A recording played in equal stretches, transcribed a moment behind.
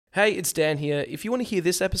Hey, it's Dan here. If you want to hear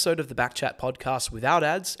this episode of the Backchat podcast without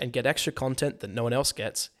ads and get extra content that no one else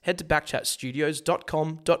gets, head to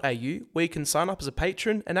backchatstudios.com.au where you can sign up as a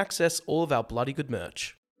patron and access all of our bloody good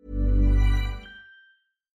merch.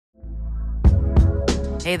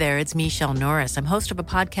 Hey there, it's Michelle Norris. I'm host of a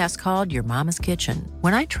podcast called Your Mama's Kitchen.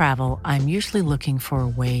 When I travel, I'm usually looking for a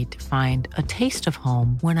way to find a taste of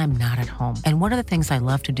home when I'm not at home. And one of the things I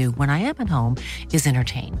love to do when I am at home is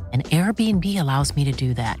entertain. And Airbnb allows me to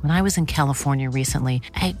do that. When I was in California recently,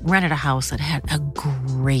 I rented a house that had a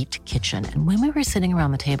great kitchen. And when we were sitting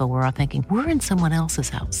around the table, we were all thinking, we're in someone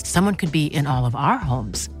else's house. Someone could be in all of our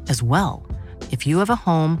homes as well. If you have a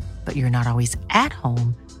home, but you're not always at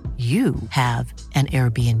home, you have an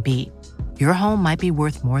Airbnb. Your home might be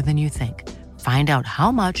worth more than you think. Find out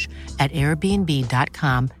how much at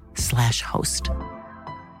airbnb.com/host.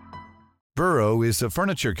 Burrow is a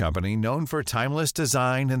furniture company known for timeless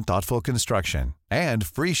design and thoughtful construction and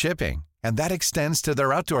free shipping, and that extends to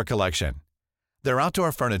their outdoor collection. Their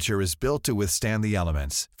outdoor furniture is built to withstand the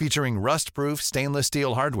elements, featuring rust-proof stainless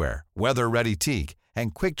steel hardware, weather-ready teak,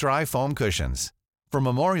 and quick-dry foam cushions. For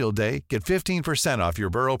Memorial Day, get 15% off your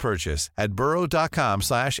Burrow purchase at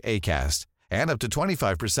burrow.com/ACAST and up to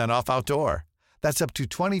 25% off outdoor. That's up to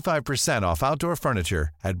 25% off outdoor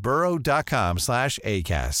furniture at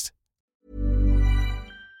burrow.com/ACAST.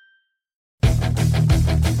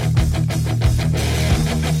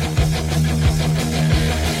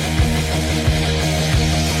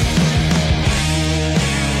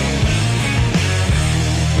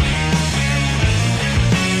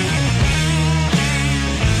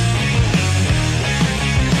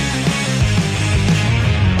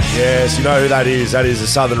 Yes, you know who that is. That is the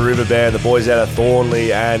Southern River Band, the boys out of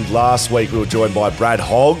Thornley. And last week we were joined by Brad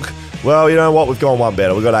Hogg. Well, you know what? We've gone one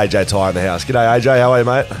better. We've got AJ Ty in the house. G'day, AJ. How are you,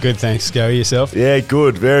 mate? Good, thanks. Go yourself? Yeah,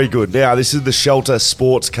 good. Very good. Now, this is the Shelter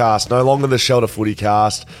Sports Cast. No longer the Shelter Footy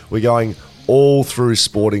Cast. We're going all through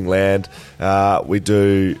sporting land. We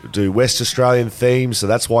do West Australian themes, so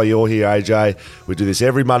that's why you're here, AJ. We do this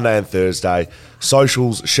every Monday and Thursday.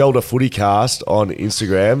 Socials, Shelter Footy Cast on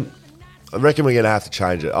Instagram. I reckon we're going to have to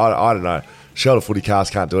change it. I don't know. Shelter Footy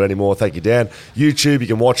Cast can't do it anymore. Thank you, Dan. YouTube, you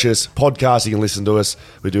can watch us. Podcast, you can listen to us.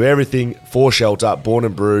 We do everything for Shelter, born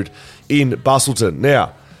and brewed in Bustleton.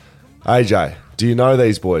 Now, AJ, do you know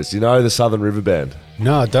these boys? Do you know the Southern River Band?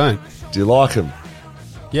 No, I don't. Do you like them?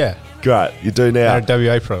 Yeah. Great. You do now. They're a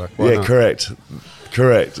WA product. Why yeah, not?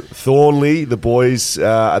 Correct. Thornley, the boys,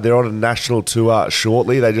 they're on a national tour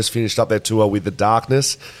shortly. They just finished up their tour with The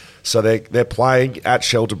Darkness. So they're playing at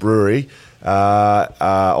Shelter Brewery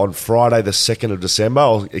on Friday the 2nd of December.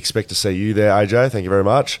 I'll expect to see you there, AJ. Thank you very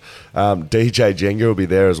much. DJ Jenga will be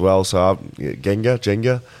there as well. So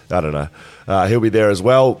Jenga? I don't know. He'll be there as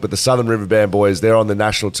well. But the Southern River Band boys, they're on the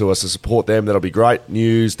national tour, so support them. That'll be great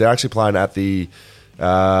news. They're actually playing at the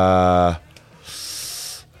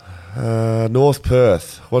North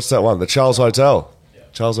Perth. What's that one? The Charles Hotel. Yeah.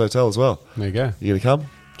 Charles Hotel as well. There you go. You going to come?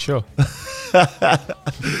 Sure.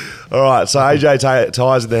 All right, so AJ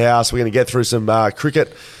Ty's in the house. We're going to get through some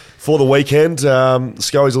cricket for the weekend.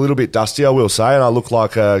 Scully's a little bit dusty, I will say, and I look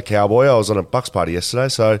like a cowboy. I was on a Bucks party yesterday,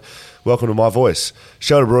 so welcome to my voice.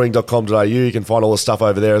 Shelterbrewing.com.au, you can find all the stuff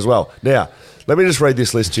over there as well. Now, let me just read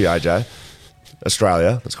this list to you, AJ.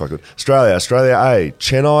 Australia, that's quite good. Australia A,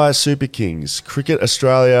 Chennai Super Kings, Cricket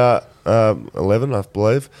Australia 11, I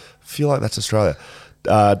believe. I feel like that's Australia.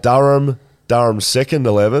 Durham second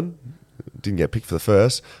 11. Didn't get picked for the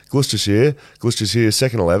first. Gloucestershire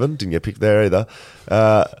second 11. Didn't get picked there either.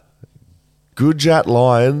 Gujarat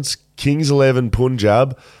Lions, Kings 11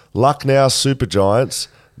 Punjab, Lucknow Super Giants,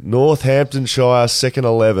 Northamptonshire second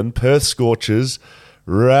 11, Perth Scorchers,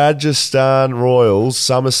 Rajasthan Royals,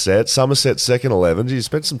 Somerset second 11. You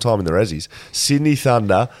spent some time in the Razzies. Sydney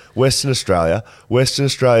Thunder, Western Australia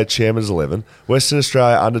Chairman's 11, Western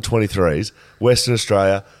Australia under 23s, Western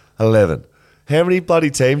Australia 11. How many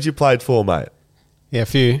bloody teams you played for, mate? Yeah, a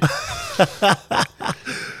few. I'm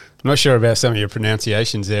not sure about some of your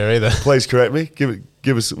pronunciations there either. Please correct me.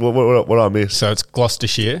 Give us what I missed. So it's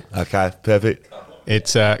Gloucestershire. Okay, perfect.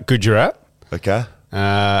 It's Gujarat. Okay.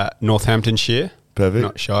 Northamptonshire. Perfect.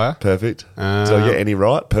 Not Shire. Perfect. Did I get any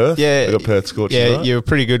right? Perth? Yeah. I got Perth Scorchers Yeah, right? you were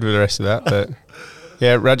pretty good with the rest of that. But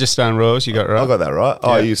yeah, Rajasthan Royals, you got right. I got that right.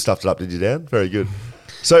 Oh, Yeah. you stuffed it up, did you, Dan? Very good.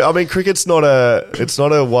 So, I mean, cricket's not a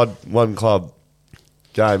one club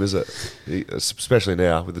game, is it? Especially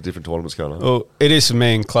now with the different tournaments going on. Well, it is for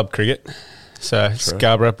me in club cricket. So True.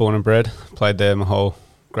 Scarborough, born and bred. Played there my whole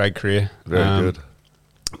grade career. Very good.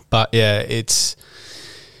 But yeah, it's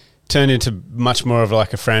turned into much more of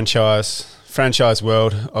like a franchise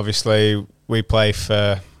world. Obviously, we play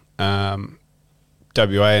for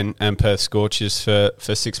WA and Perth Scorchers for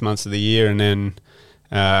 6 months of the year, and then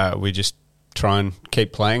we just try and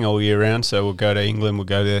keep playing all year round. So we'll go to England, we'll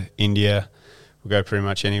go to India, we'll go pretty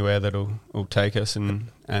much anywhere that'll take us and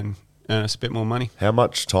earn us a bit more money. How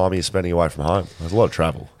much time are you spending away from home? There's a lot of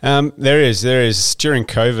travel. There is during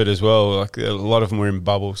COVID as well. Like a lot of them were in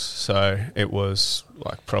bubbles, so it was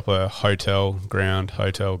like proper hotel ground,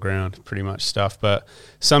 pretty much stuff. But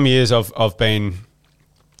some years I've been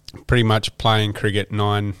pretty much playing cricket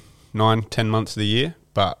 10 months of the year,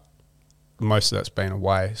 but most of that's been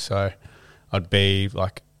away. So I'd be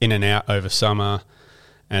like in and out over summer,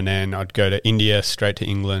 and then I'd go to India, straight to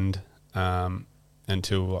England,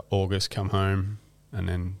 until August, come home, and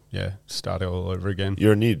then, start it all over again.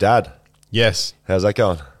 You're a new dad. Yes. How's that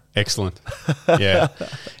going? Excellent. Yeah.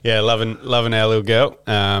 Loving our little girl.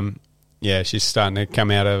 She's starting to come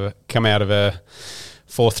out of her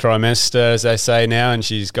fourth trimester, as they say now, and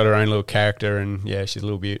she's got her own little character, and, she's a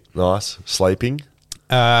little beaut. Nice. Sleeping?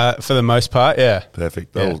 For the most part, yeah.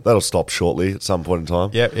 Perfect. That'll stop shortly at some point in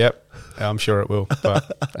time. Yep. I'm sure it will,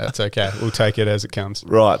 but that's okay. We'll take it as it comes.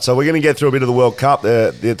 Right, so we're going to get through a bit of the World Cup.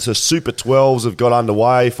 It's a Super 12s have got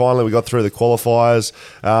underway. Finally, we got through the qualifiers.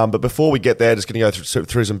 But before we get there, just going to go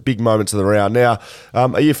through some big moments of the round. Now,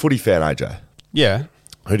 are you a footy fan, AJ? Yeah.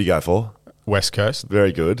 Who do you go for? West Coast.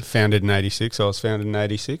 Very good. Founded in 86. I was founded in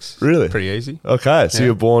 86. Really? Pretty easy. Okay, so you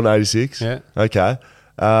were born 86? Yeah. Okay.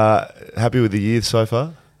 Happy with the year so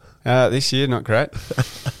far? This year, not great.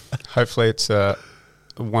 Hopefully it's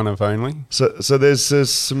one of only. So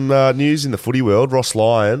there's some news in the footy world. Ross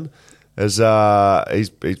Lyon has he's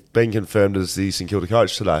been confirmed as the St Kilda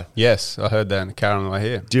coach today. Yes, I heard that in the car on the way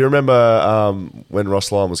here. Do you remember when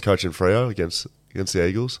Ross Lyon was coaching Freo against the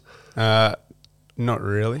Eagles? Not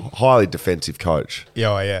really. Highly defensive coach.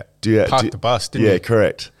 Yeah. Do Parked the bus, didn't you? Yeah,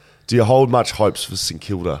 correct. Do you hold much hopes for St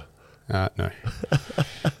Kilda? No.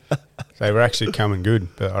 They were actually coming good,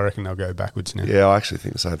 but I reckon they'll go backwards now. Yeah, I actually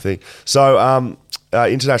think the same thing. So,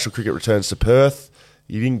 international cricket returns to Perth.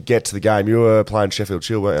 You didn't get to the game. You were playing Sheffield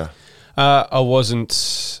Shield, weren't you? I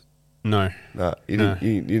wasn't. No. No, you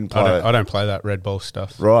didn't play. I don't play that red ball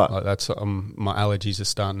stuff. Right. Like that's my allergies are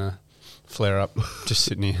starting to flare up. Just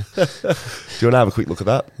sitting here. Do you want to have a quick look at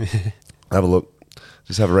that? Have a look.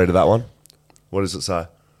 Just have a read of that one. What does it say?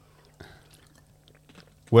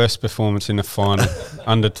 Worst performance in the final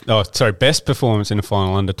best performance in the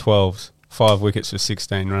final under 12s. 5 wickets for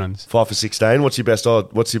 16 runs. 5 for 16. What's your best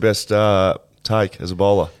take as a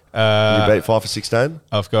bowler? You beat 5 for 16?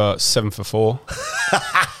 I've got 7 for 4.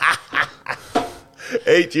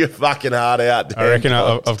 Eat your fucking heart out. I reckon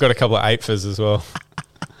I've got a couple of 8-fers as well.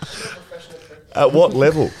 At what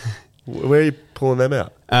level? Where are you pulling them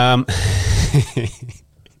out? All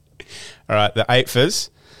right, the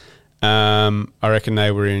 8-fers. I reckon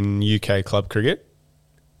they were in UK club cricket,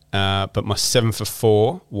 but my 7 for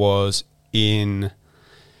 4 was in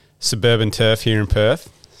suburban turf here in Perth,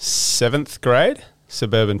 7th grade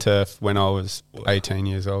suburban turf when I was 18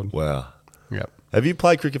 years old. Wow. Yep. Have you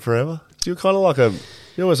played cricket forever? You're kind of like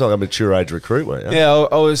you're almost like a mature age recruit, weren't you? Yeah,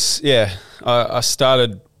 I was. Yeah, I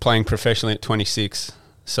started playing professionally at 26,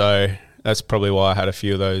 so that's probably why I had a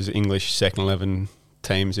few of those English second 11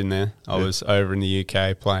 teams in there. I was over in the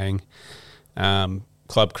UK playing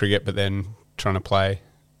club cricket, but then trying to play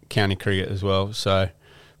county cricket as well. So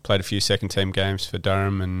played a few second team games for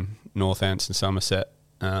Durham and Northants and Somerset,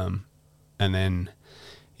 and then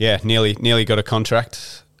nearly got a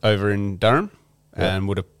contract over in Durham and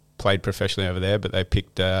would have played professionally over there, but they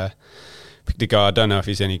picked a guy. I don't know if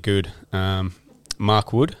he's any good,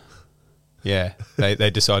 Mark Wood. Yeah, they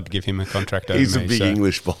decided to give him a contract over He's me. a big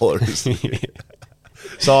English bowler, isn't he?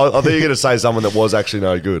 So I thought you were going to say someone that was actually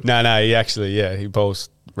no good. No, he bowls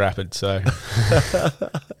rapid, so.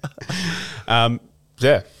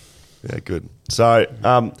 Yeah, good. So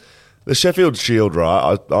the Sheffield Shield,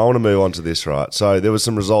 right, I want to move on to this, right? So there were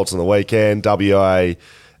some results on the weekend. WA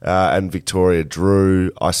and Victoria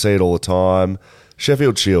drew. I see it all the time.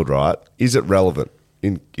 Sheffield Shield, right, is it relevant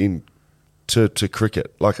to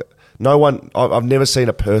cricket? Like, no one, I've never seen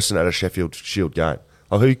a person at a Sheffield Shield game.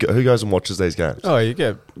 Like who goes and watches these games? Oh, you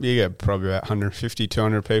get probably about 150,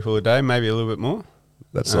 200 people a day, maybe a little bit more.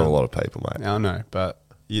 That's not a lot of people, mate. I know, but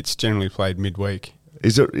it's generally played midweek.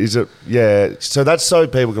 Is it? Yeah. So that's so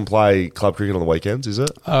people can play club cricket on the weekends, is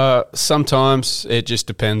it? Sometimes it just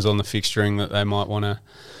depends on the fixturing that they might want to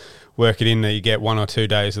work it in. That you get 1 or 2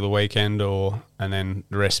 days of the weekend, and then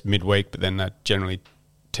the rest midweek. But then they generally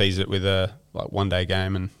tease it with a one day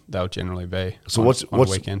game, and they'll generally be. So on a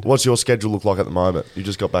weekend. What's your schedule look like at the moment? You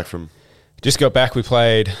just got back from. Just got back.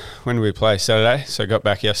 When did we play? Saturday. So got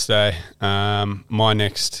back yesterday. My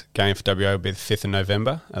next game for WA will be the 5th of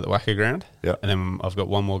November at the Wacker Ground. Yeah. And then I've got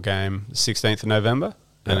one more game, the 16th of November,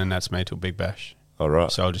 and then that's me till Big Bash. All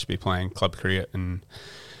right. So I'll just be playing club cricket and,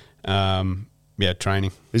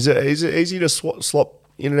 training. Is it easy to slop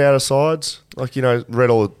in and out of sides? Like, read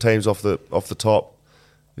all the teams off the top.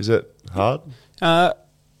 Is it hard?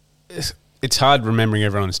 It's hard remembering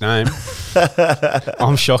everyone's name.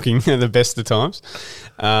 I'm shocking at the best of times.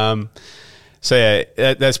 That's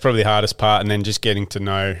probably the hardest part, and then just getting to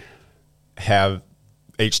know how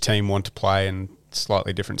each team want to play and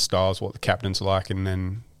slightly different styles, what the captains like, and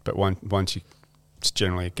then once it's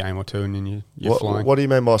generally a game or two, and then you're flying. What do you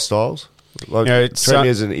mean by styles? Like, treat me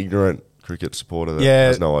as an ignorant cricket supporter that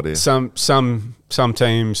has no idea. Some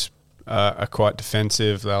teams are quite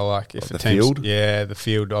defensive. They'll like if the team's, field? Yeah, the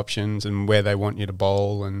field options and where they want you to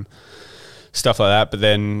bowl and stuff like that. But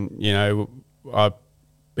then, here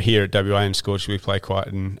at WA and Scorch, we play quite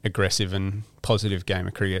an aggressive and positive game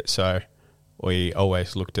of cricket. So we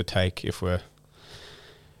always look to take, if we're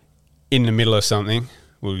in the middle of something,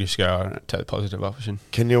 we'll just go take the positive option.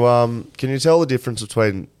 Can you tell the difference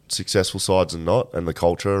between successful sides and not, and the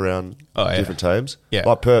culture around different teams? Yeah.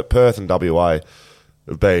 Like Perth and WA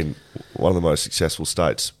have been one of the most successful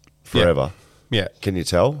states forever. Yeah. Can you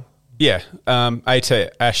tell? Yeah.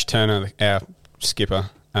 Ash Turner, our skipper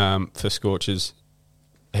for Scorchers,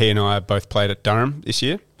 he and I both played at Durham this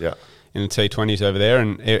year. Yeah. In the T20s over there,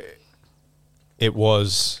 and it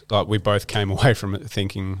was like we both came away from it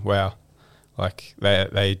thinking, wow, like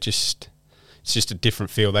they just, it's just a different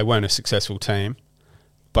feel. They weren't a successful team,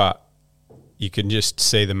 but you can just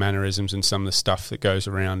see the mannerisms and some of the stuff that goes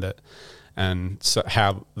around it, and so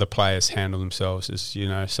how the players handle themselves is,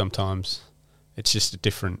 sometimes it's just a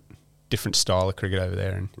different style of cricket over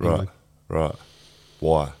there in England. Right.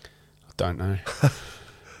 Why? I don't know.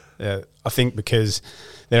 Yeah, I think because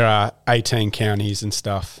there are 18 counties and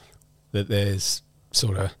stuff that there's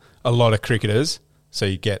sort of a lot of cricketers, so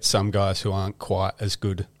you get some guys who aren't quite as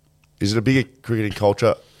good. Is it a bigger cricketing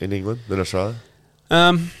culture in England than Australia?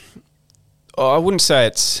 I wouldn't say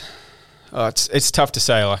it's tough to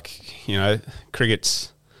say. Like,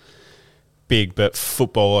 cricket's big, but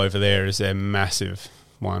football over there is their massive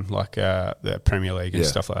one. Like the Premier League and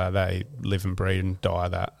stuff like that, they live and breathe and die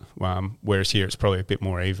that. Whereas here, it's probably a bit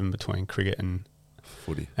more even between cricket and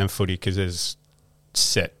footy, because there's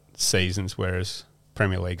set seasons. Whereas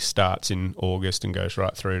Premier League starts in August and goes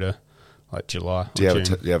right through to like July. Do you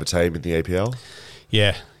have a team in the EPL?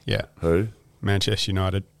 Yeah. Who? Manchester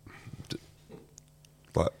United.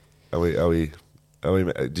 Like, are we?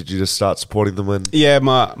 Did you just start supporting them when? Yeah,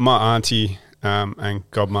 my auntie and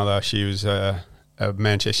godmother, she was a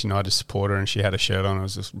Manchester United supporter, and she had a shirt on. It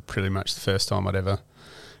was just pretty much the first time I'd ever.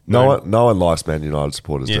 No one likes Man United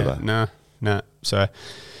supporters, do they? No. So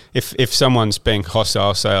if someone's being hostile,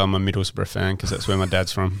 I'll say I'm a Middlesbrough fan because that's where my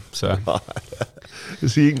dad's from. So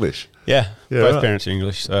Is he English? Yeah, both parents are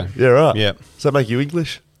English. So yeah, right. Yeah. Does that make you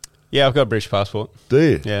English? Yeah, I've got a British passport. Do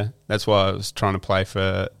you? Yeah, that's why I was trying to play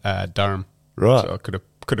for Durham. Right. So I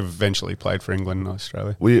could have eventually played for England and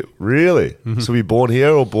Australia. Really? Mm-hmm. So were you born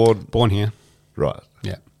here or born? Born here. Right.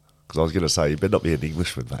 Yeah. Because I was going to say, you better not be an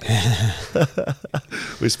Englishman, mate.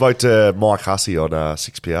 We spoke to Mike Hussey on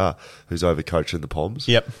 6PR, who's over coaching the Poms.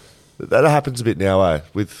 Yep. That happens a bit now,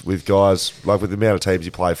 with guys, like with the amount of teams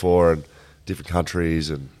you play for and different countries.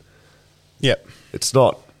 And yep. It's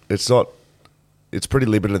pretty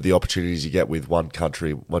limited, the opportunities you get with one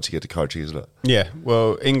country once you get to coaching, isn't it? Yeah.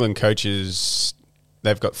 Well, England coaches,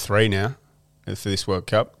 they've got 3 now for this World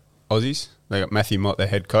Cup, Aussies. They got Matthew Mott, their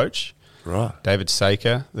head coach. Right. David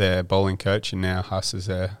Saker, their bowling coach, and now Huss is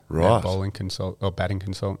their bowling consultant or batting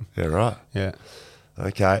consultant. Yeah, right. Yeah.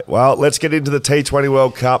 Okay. Well, let's get into the T20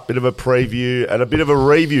 World Cup. Bit of a preview and a bit of a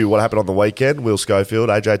review. What happened on the weekend? Will Schofield,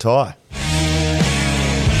 AJ Ty.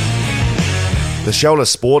 The Shelter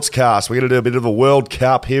Sportscast. We're going to do a bit of a World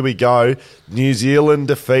Cup. Here we go. New Zealand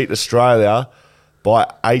defeat Australia by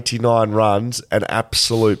 89 runs. An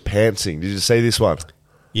absolute pantsing. Did you see this one?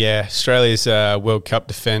 Yeah, Australia's World Cup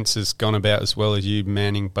defence has gone about as well as you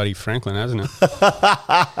manning Buddy Franklin, hasn't it?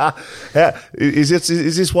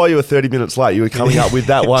 Is this why you were 30 minutes late? You were coming up with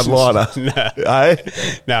that one-liner? No,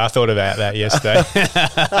 I thought about that yesterday.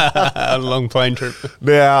 A long plane trip.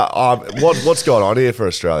 Now, what's going on here for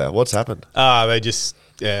Australia? What's happened? They just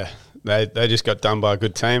got done by a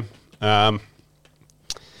good team. The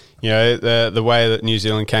way that New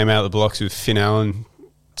Zealand came out of the blocks with Finn Allen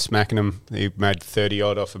smacking him, he made 30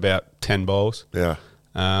 odd off about 10 balls. Yeah.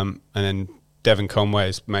 And then Devon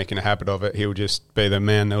Conway's making a habit of it. He'll just be the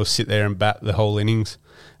man that'll sit there and bat the whole innings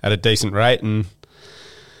at a decent rate. And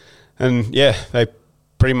yeah, they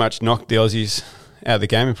pretty much knocked the Aussies out of the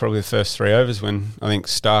game in probably the first 3 overs when I think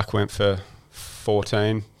Stark went for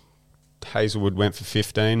 14, Hazelwood went for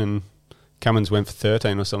 15 and Cummins went for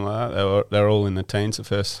 13 or something like that. They were all in the teens the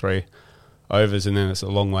first 3 overs, and then it's a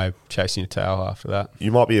long way chasing your tail after that.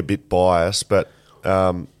 You might be a bit biased, but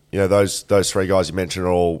those 3 guys you mentioned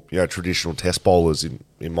are all traditional test bowlers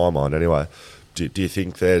in my mind anyway. Do you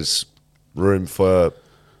think there's room for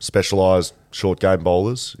specialised short game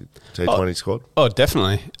bowlers, T20 squad? Oh,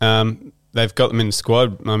 definitely. They've got them in the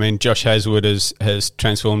squad. I mean, Josh Hazlewood has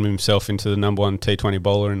transformed himself into the number 1 T20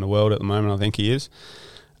 bowler in the world at the moment. I think he is.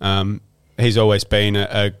 He's always been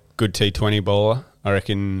a good T20 bowler. I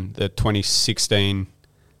reckon the 2016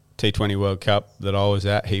 T20 World Cup that I was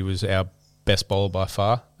at, he was our best bowler by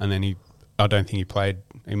far. And then I don't think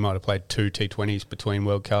he might have played 2 T20s between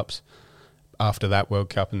World Cups after that World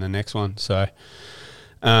Cup and the next one. So,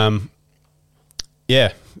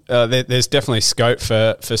 there's definitely scope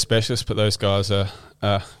for specialists, but those guys are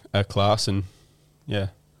class, and yeah.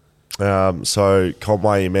 So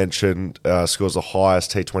Conway, you mentioned, scores the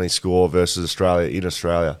highest T20 score versus Australia in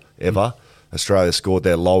Australia ever. Australia scored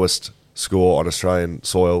their lowest score on Australian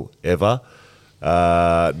soil ever.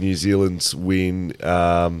 New Zealand's win,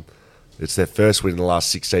 it's their first win in the last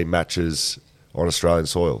 16 matches on Australian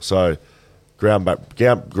soil. So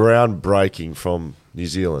groundbreaking from New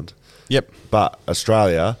Zealand. Yep. But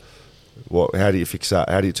Australia, how do you fix that?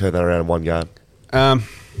 How do you turn that around in one game? You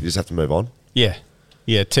just have to move on. Yeah.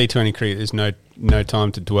 T20 cricket, there's no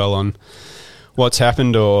time to dwell on what's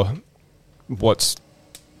happened or what's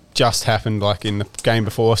just happened, like in the game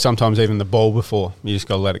before, sometimes even the ball before. You just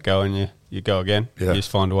got to let it go and you go again. Yeah. You just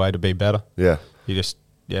find a way to be better. Yeah. You just,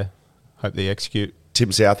 hope they execute.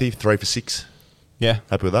 Tim Southey, 3 for 6. Yeah.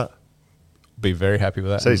 Happy with that? Be very happy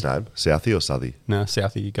with that. Is that his name? Southey or Southey? No,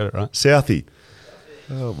 Southey, you got it right. Southey.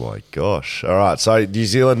 Oh, my gosh. All right, so New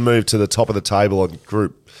Zealand moved to the top of the table on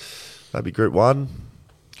Group 1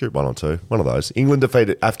 or 2, one of those. England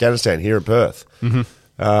defeated Afghanistan here in Perth.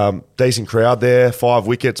 Mm-hmm. Decent crowd there, 5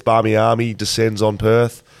 wickets. Barmy Army descends on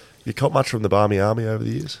Perth. You caught much from the Barmy Army over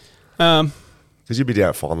the years? Because you'd be down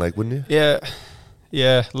at fine leg, wouldn't you?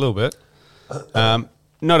 Yeah, a little bit.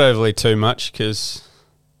 Not overly too much, because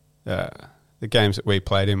the games that we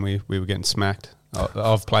played in, we were getting smacked.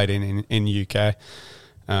 I've played in the UK.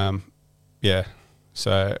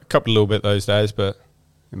 So a couple a little bit those days, but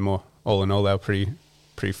more all in all, they were pretty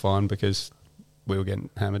fine because we were getting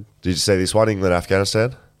hammered. Did you see this one,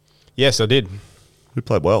 England-Afghanistan? Yes, I did. Who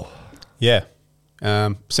played well? Yeah.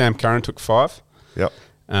 Sam Curran took 5. Yep.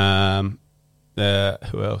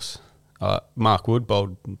 Who else? Mark Wood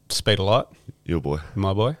bowled speed of light. Your boy.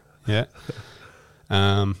 My boy, yeah.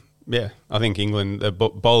 I think England, the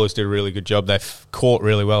bowlers did a really good job. They've caught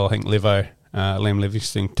really well. I think Liam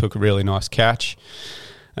Livingstone took a really nice catch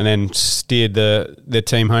and then steered the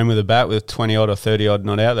team home with a bat with 20-odd or 30-odd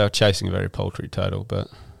not out. They were chasing a very paltry total. But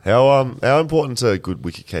how important's a good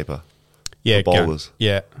wicketkeeper for bowlers?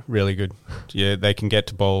 Really good. Yeah, they can get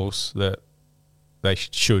to bowls that they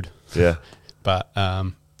should. Yeah. But,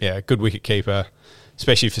 a good wicketkeeper,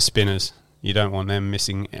 especially for spinners. You don't want them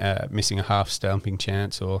missing a half stumping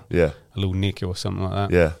chance or a little nick or something like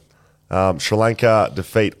that. Yeah. Sri Lanka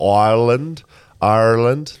defeat Ireland.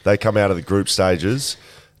 They come out of the group stages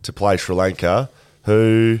to play Sri Lanka.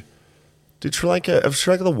 Have Sri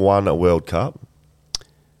Lanka won a World Cup?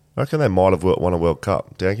 I reckon they might have won a World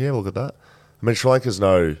Cup. Dan, can you have a look at that? I mean, Sri Lanka's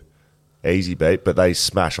no easy beat, but they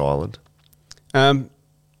smash Ireland.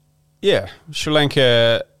 Sri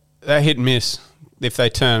Lanka, they hit and miss. If they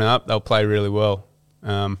turn up, they'll play really well.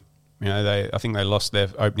 I think they lost their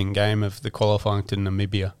opening game of the qualifying to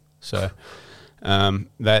Namibia. So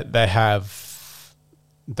they have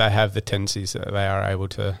the tendencies that they are able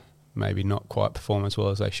to maybe not quite perform as well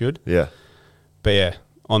as they should. Yeah. But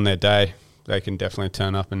on their day, they can definitely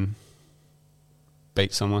turn up and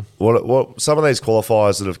beat someone. What some of these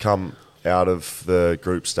qualifiers that have come out of the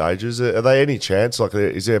group stages, are they any chance? Like,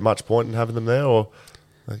 is there much point in having them there, or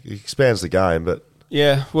it expands the game? But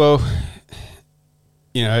yeah, well,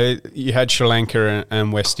 you had Sri Lanka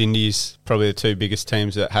and West Indies, probably the 2 biggest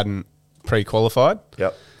teams that hadn't pre-qualified.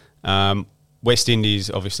 Yep. West Indies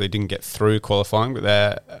obviously didn't get through qualifying,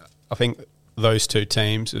 but I think those 2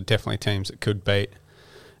 teams are definitely teams that could beat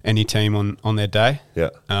any team on their day.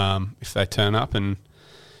 Yeah. If they turn up, and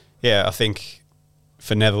I think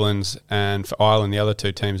for Netherlands and for Ireland, the other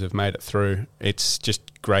 2 teams have made it through. It's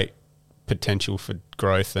just great potential for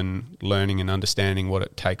growth and learning and understanding what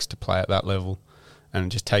it takes to play at that level. and it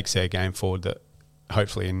just takes their game forward that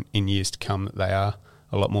hopefully in years to come that they are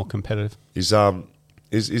a lot more competitive. Is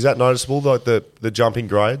that noticeable, like the jumping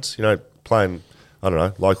grades? You know, playing, I don't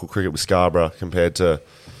know, local cricket with Scarborough compared to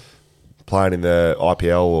playing in the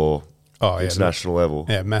IPL or international level?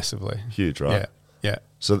 Yeah, massively. Huge, right? Yeah.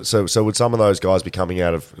 So would some of those guys be coming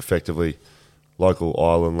out of effectively local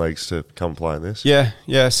island leagues to come play in this?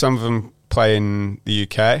 Yeah. Some of them play in the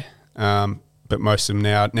UK, but most of them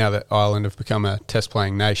now that Ireland have become a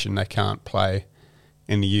test-playing nation, they can't play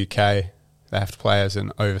in the UK. They have to play as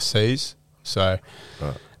an overseas. So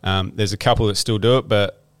there's a couple that still do it,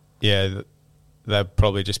 but yeah, they'll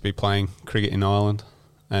probably just be playing cricket in Ireland.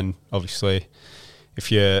 And obviously,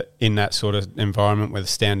 if you're in that sort of environment where the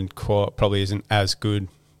standard court probably isn't as good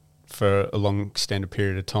for a long extended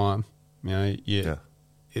period of time,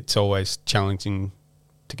 it's always challenging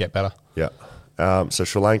to get better. Yeah. So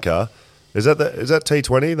Sri Lanka, is that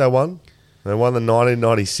T20 they won? They won the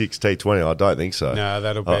 1996 T20. I don't think so. No,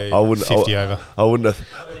 that'll be 50 over. I wouldn't have.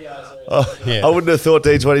 I wouldn't have thought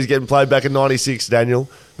T20's getting played back in 96, Daniel.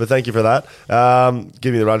 But thank you for that.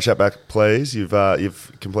 Give me the run shot back, please. You've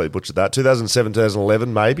completely butchered that. 2007,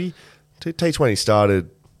 2011, maybe. T20 started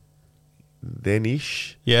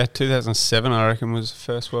then-ish. Yeah, 2007, I reckon, was the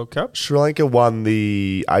first World Cup. Sri Lanka won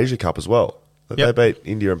the Asia Cup as well. Yep. They beat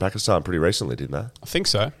India and Pakistan pretty recently, didn't they? I think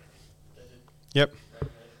so. Yep.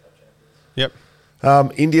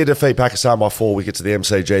 India defeat Pakistan by 4 wickets at the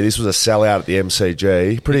MCG. This was a sellout at the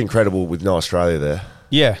MCG. Pretty incredible with no Australia there.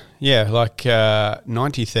 Yeah, like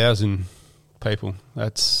 90,000 people.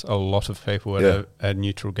 That's a lot of people at a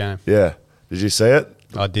neutral game. Yeah. Did you see it?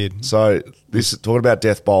 I did. So this talking about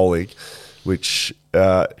death bowling, which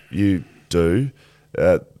you do.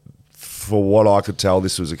 For what I could tell,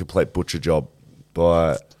 this was a complete butcher job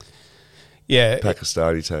by the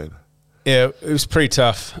Pakistani team. Yeah, it was pretty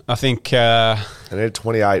tough. I think... and they had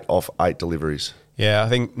 28 off 8 deliveries. Yeah, I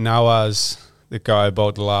think Nawaz, the guy who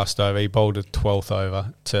bowled the last over, he bowled a 12th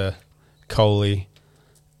over to Kohli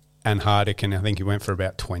and Hardik, and I think he went for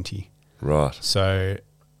about 20. Right. So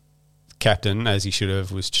captain, as he should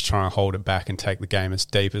have, was just trying to hold it back and take the game as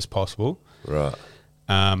deep as possible. Right.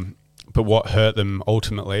 But what hurt them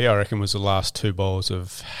ultimately, I reckon, was the last 2 balls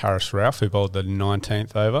of Haris Rauf, who bowled the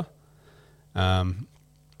 19th over.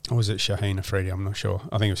 Or was it Shaheen Afridi? I'm not sure.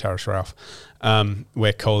 I think it was Haris Rauf,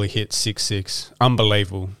 where Kohli hit 6-6.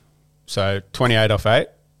 Unbelievable. So 28 off 8,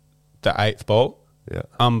 the 8th ball. Yeah.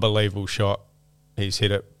 Unbelievable shot. He's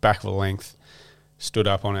hit it back of the length, stood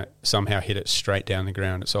up on it, somehow hit it straight down the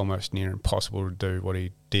ground. It's almost near impossible to do what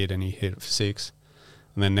he did, and he hit it for 6.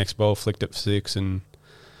 And then next ball, flicked it for 6, and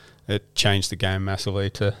it changed the game massively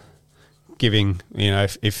to giving, even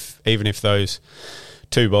if those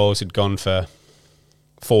 2 balls had gone for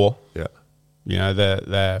 4,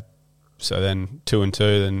 they're so then 2 and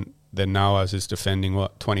 2, then Nawaz is defending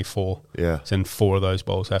 24. Yeah. So then 4 of those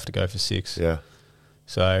balls have to go for 6. Yeah.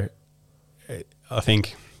 So I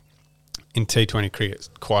think in T20 cricket,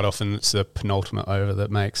 quite often it's the penultimate over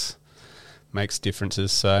that makes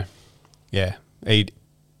differences. So yeah,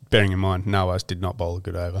 bearing in mind Nawaz did not bowl a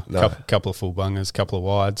good over. No. Couple of full bungers, couple of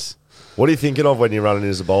wides. What are you thinking of when you're running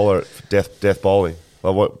as a bowler at death bowling?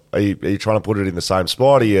 Like what are you trying to put it in the same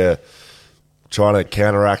spot? Are you trying to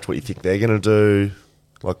counteract what you think they're going to do?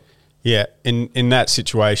 Like, yeah, in that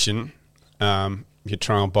situation, you're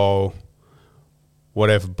trying to bowl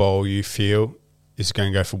whatever bowl you feel is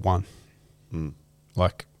going to go for 1.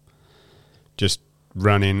 Like, just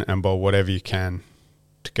run in and bowl whatever you can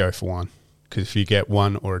to go for 1. Because if you get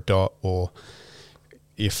 1 or a dot, or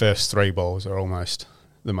your first 3 balls are almost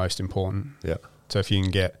the most important. Yeah. So if you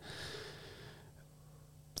can get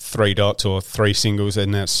 3 dots or 3 singles, then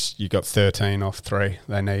you got 13 off 3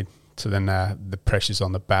 they need. So then the pressure's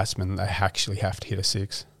on the batsman. They actually have to hit a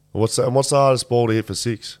 6. What's the hardest ball to hit for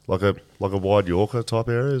 6? Like a wide Yorker type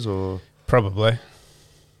areas, or probably.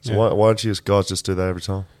 So why don't you guys just do that every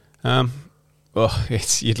time? Well,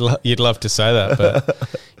 you'd love to say that,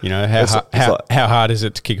 but how hard is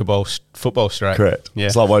it to kick a football straight? Correct. Yeah.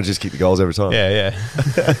 It's like, why don't you just kick the goals every time? Yeah.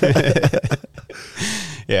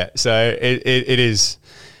 Yeah. So it is.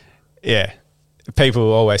 Yeah.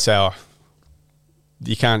 People always say, "Oh,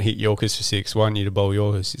 you can't hit Yorkers for 6. Why don't you to bowl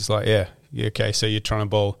Yorkers?" It's like, yeah, okay. So you're trying to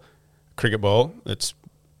bowl a cricket ball that's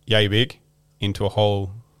yay big into a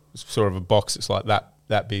hole, sort of a box that's like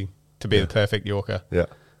that big to be the perfect Yorker. Yeah.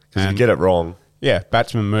 Because you get it wrong. Yeah,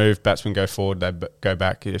 batsmen move, batsmen go forward, they go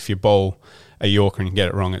back. If you bowl a Yorker and you get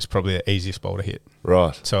it wrong, it's probably the easiest ball to hit.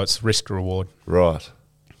 Right. So it's risk to reward. Right.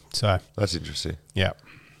 So that's interesting. Yeah.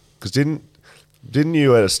 Because didn't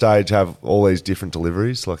you at a stage have all these different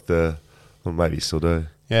deliveries, like well, maybe you still do.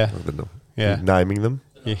 Yeah. Like Yeah. Naming them.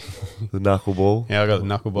 Yeah. The knuckleball. Yeah, I got the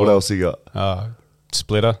knuckleball. What else you got?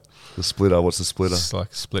 Splitter. The splitter. What's the splitter? It's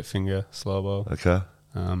like a split finger slow ball. Okay.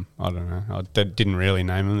 I don't know. I didn't really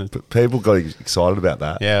name them. But people got excited about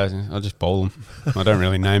that. Yeah, I just bowl them. I don't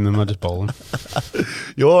really name them. I just bowl them.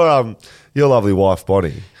 Your lovely wife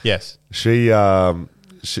Bonnie. Yes. She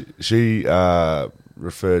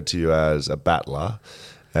referred to you as a battler.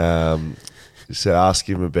 So ask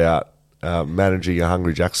him about managing a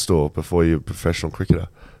Hungry Jack's store before you're a professional cricketer.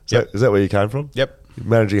 Is that where you came from? Yep.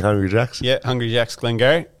 Managing Hungry Jack's? Yeah, Hungry Jack's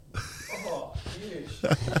Glengarry.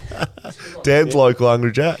 Dan's local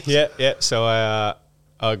Hungry Jack's. Yeah. So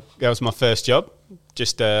that was my first job.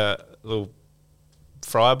 Just a little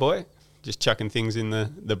fryer boy, just chucking things in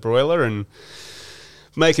the broiler and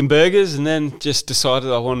making burgers, and then just decided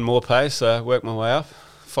I wanted more pay, so I worked my way up.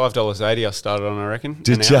 $5.80 I started on, I reckon.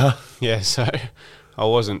 Did ya? Yeah, so I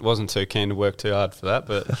wasn't too keen to work too hard for that,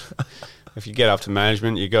 but if you get up to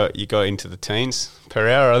management, you got into the teens per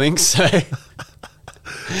hour, I think. So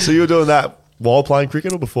So you were doing that while playing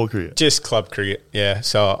cricket or before cricket? just club cricket, yeah.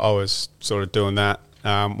 So I was sort of doing that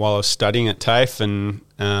while I was studying at TAFE, and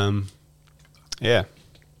yeah.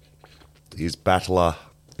 Is battler,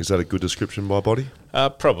 is that a good description by Bonnie?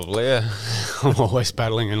 Probably, yeah. I'm always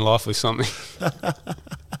battling in life with something.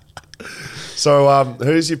 So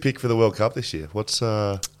who's your pick for the World Cup this year? What's it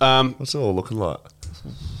all looking like?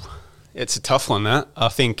 It's a tough one, that. I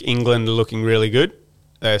think England are looking really good.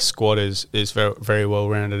 Their squad is very, very well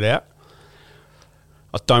rounded out.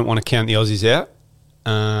 I don't want to count the Aussies out.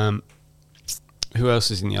 Who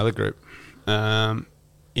else is in the other group?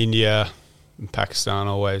 India and Pakistan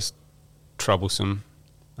always troublesome.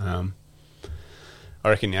 I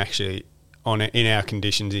reckon actually in our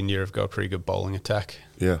conditions, India have got a pretty good bowling attack.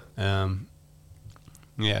 Yeah.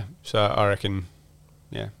 Yeah. So I reckon,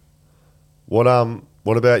 yeah. What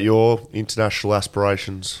about your international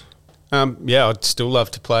aspirations? Yeah, I'd still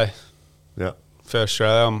love to play Yeah. for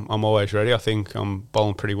Australia. I'm always ready. I think I'm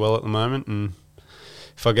bowling pretty well at the moment, and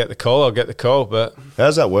if I get the call, I'll get the call. But How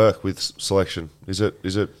does that work with selection? Is it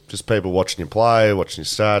just people watching you play, watching your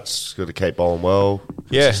stats, got to keep bowling well,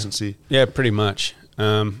 consistency? Yeah, pretty much.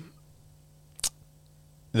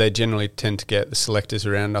 They generally tend to get the selectors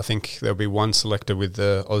around. I think there'll be one selector with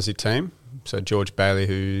the Aussie team. So George Bailey,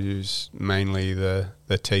 who's mainly the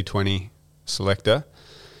T20 selector,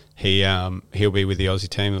 he'll be with the Aussie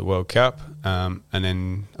team at the World Cup. And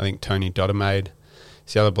then I think Tony Doddermaid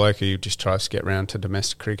is the other bloke who just tries to get round to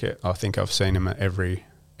domestic cricket. I think I've seen him at every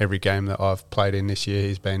game that I've played in this year.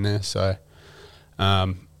 He's been there. So,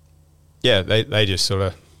 yeah, they just sort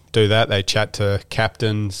of do that. They chat to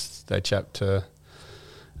captains. They chat to,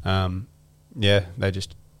 they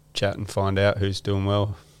just chat and find out who's doing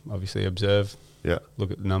well. Obviously, observe. Yeah. Look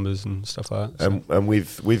at the numbers and stuff like that. So. And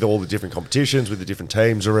with all the different competitions, with the different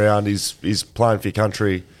teams around, is playing for your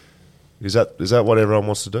country. Is that what everyone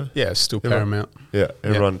wants to do? Yeah, it's still paramount. Yeah,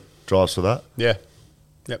 everyone drives for that. Yeah.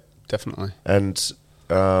 Yep, definitely. And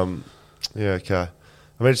okay.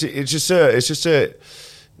 I mean, it's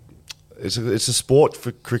a sport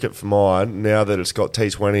for cricket for mine. Now that it's got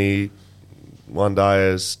T20, one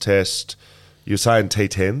dayers, Test. You're saying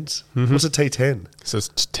T10s. Mm-hmm. What's a T10? So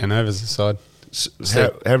it's 10 overs aside.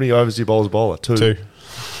 How many overs do you bowl as a bowler? Two.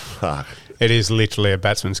 Fuck. It is literally a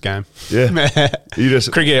batsman's game. Yeah.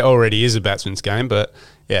 Cricket already is a batsman's game, but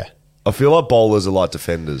yeah. I feel like bowlers are like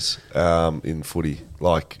defenders in footy.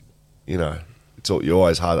 Like, you're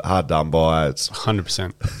always hard done by. It's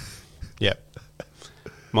 100%. Yep.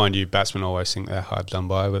 Mind you, batsmen always think they're hard done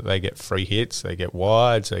by, but they get free hits, they get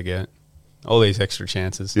wides, they get all these extra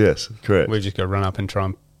chances. Yes, correct. We've just got to run up and try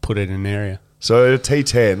and put it in an area. So at a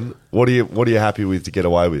T10, what are you happy with to get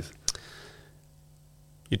away with?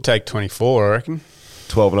 You'd take 24, I reckon.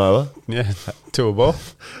 12 and over? Yeah, to a ball.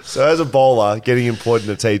 So as a bowler, getting employed in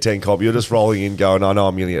a T10 comp, you're just rolling in going, I know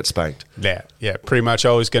I'm going to get spanked. Yeah, pretty much.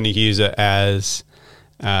 I was going to use it as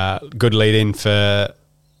good lead-in for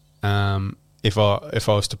if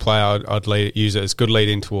I was to play, I'd use it as good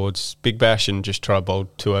lead-in towards Big Bash and just try to bowl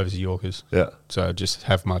 2 overs of Yorkers. Yeah. So just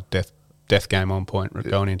have my death game on point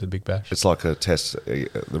going into the Big Bash. It's like a test,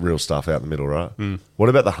 the real stuff out in the middle, right? Mm. What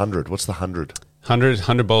about the 100? What's the 100?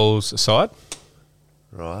 100 bowls aside.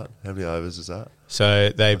 Right. How many overs is that? So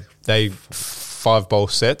they 5 bowl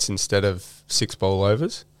sets instead of 6 bowl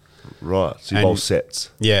overs. Right. So you bowl sets.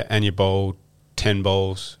 Yeah, and you bowl 10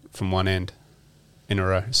 bowls from one end in a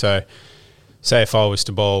row. So say if I was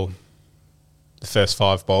to bowl the first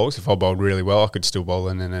 5 bowls, if I bowled really well, I could still bowl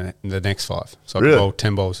in the next 5. So I could bowl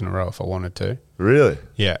 10 bowls in a row if I wanted to. Really?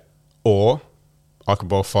 Yeah. Or I could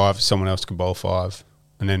bowl 5, someone else could bowl 5,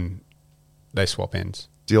 and then they swap ends.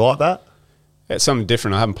 Do you like that? It's something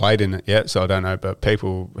different. I haven't played in it yet, so I don't know. But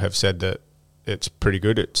people have said that it's pretty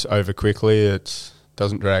good. It's over quickly. It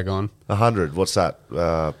doesn't drag on. 100. What's that?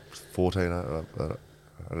 14. I don't know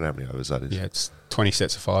how many overs that is. Yeah, it's 20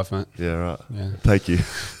 sets of 5, mate. Yeah, right. Yeah. Thank you.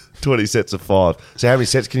 20 sets of 5. So how many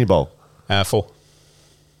sets can you bowl? 4.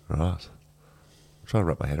 Right. I'm trying to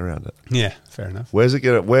wrap my head around it. Yeah, fair enough. Where's it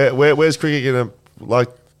gonna? Where's cricket gonna like?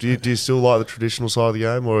 Do you still like the traditional side of the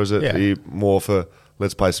game, or is it Yeah. are you more for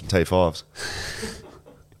let's play some T5s?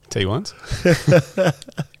 T1s?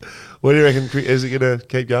 What do you reckon? Is it gonna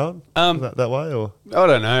keep going that way, or I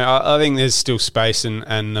don't know. I think there's still space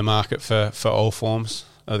and the market for all forms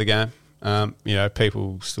of the game.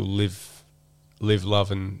 People still live,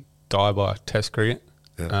 love, and die by Test cricket.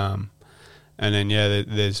 Yeah. And then,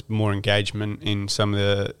 there's more engagement in some of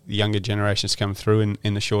the younger generations coming through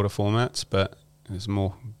in the shorter formats, but there's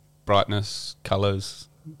more brightness, colours,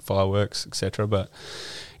 fireworks, etc. But,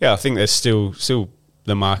 I think there's still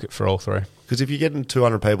the market for all three. because if you're getting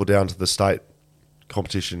 200 people down to the state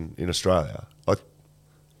competition in Australia, like,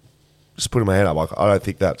 just putting my hand up, like, I don't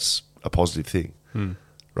think that's a positive thing,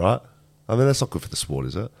 right? I mean, that's not good for the sport,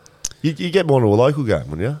 is it? You get more to a local game,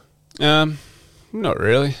 wouldn't you? Not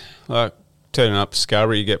really. Like, turning up to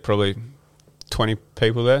Scarborough, you get probably 20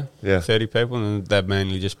 people there, Yeah. 30 people, and they're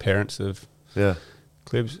mainly just parents of Yeah.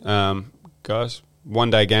 clubs. Guys,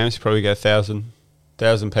 one-day games, you probably get 1,000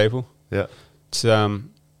 people. Yeah. It's,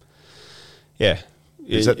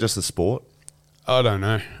 Is that just the sport? I don't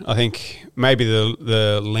know. I think maybe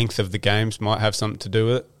the length of the games might have something to do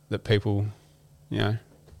with it, that people,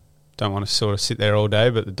 don't want to sort of sit there all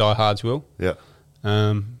day, but the diehards will. Yeah.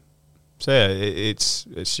 It's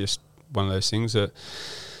just one of those things that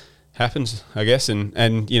happens, I guess.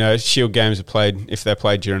 And Shield games are played, if they're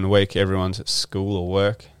played during the week, everyone's at school or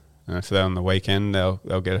work. If they're on the weekend,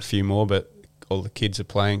 they'll get a few more, but all the kids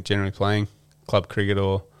are generally playing club cricket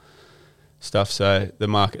or stuff. So the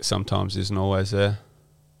market sometimes isn't always there.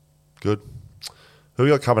 Good. Who we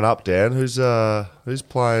got coming up, Dan? Who's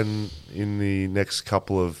playing in the next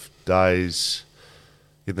couple of days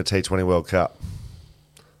in the T20 World Cup?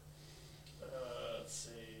 Let's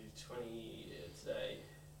see, 20 today.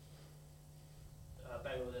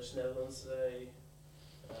 Bangladesh, Netherlands today.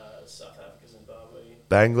 South Africa, Zimbabwe.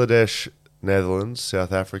 Bangladesh, Netherlands,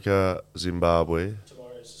 South Africa, Zimbabwe,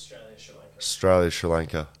 Tomorrow is Australia, Sri Lanka. Australia, Sri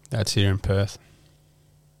Lanka. That's here in Perth.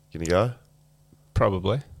 Can you go?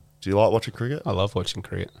 Probably. Do you like watching cricket? I love watching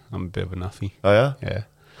cricket. I'm a bit of a nuffy. Oh, yeah? Yeah.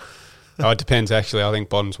 It depends, actually. I think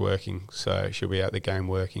Bond's working, so she'll be out the game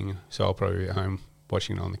working. So I'll probably be at home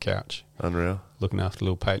watching it on the couch, Unreal. looking after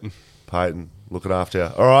little Peyton. Peyton, looking after you.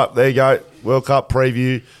 All right, there you go. World Cup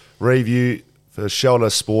preview, review for Shelter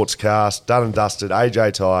Sportscast. Done and dusted.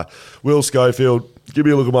 AJ Ty, Will Schofield. Give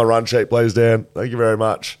me a look at my run sheet, please, Dan. Thank you very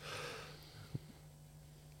much.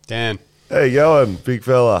 Dan. How you going, big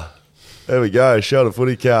fella? There we go, Shelter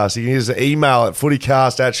Footycast. You can use the email at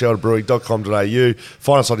footycast@shelterbrewing.com.au.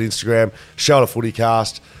 Find us on Instagram, Shelter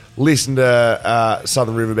Footycast. Listen to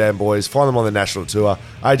Southern River Band Boys. Find them on the national tour.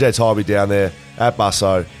 AJ Ty will be down there at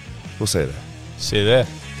Busso. We'll see you there. See you there.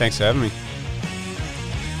 Thanks for having me.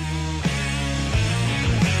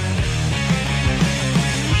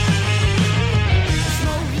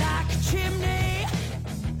 Smoke like a chimney,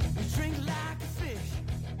 drink like a fish.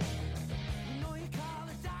 You know you call a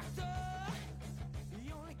doctor,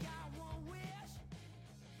 you only got one wish.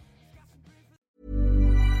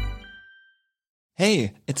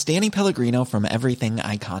 Hey, it's Danny Pellegrino from Everything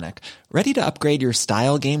Iconic. Ready to upgrade your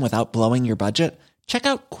style game without blowing your budget? Check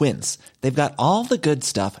out Quince. They've got all the good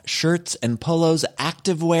stuff, shirts and polos,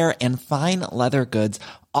 activewear, and fine leather goods,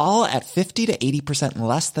 all at 50 to 80%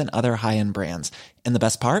 less than other high-end brands. And the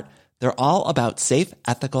best part? They're all about safe,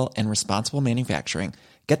 ethical, and responsible manufacturing.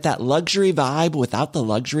 Get that luxury vibe without the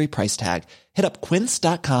luxury price tag. Hit up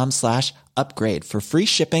quince.com/upgrade for free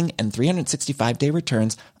shipping and 365-day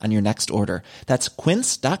returns on your next order. That's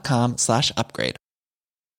quince.com/upgrade.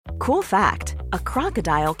 Cool fact, a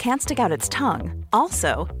crocodile can't stick out its tongue.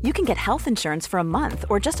 Also, you can get health insurance for a month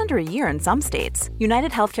or just under a year in some states.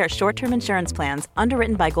 United Healthcare short-term insurance plans,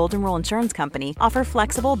 underwritten by Golden Rule Insurance Company, offer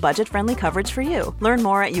flexible, budget-friendly coverage for you. Learn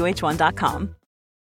more at uh1.com.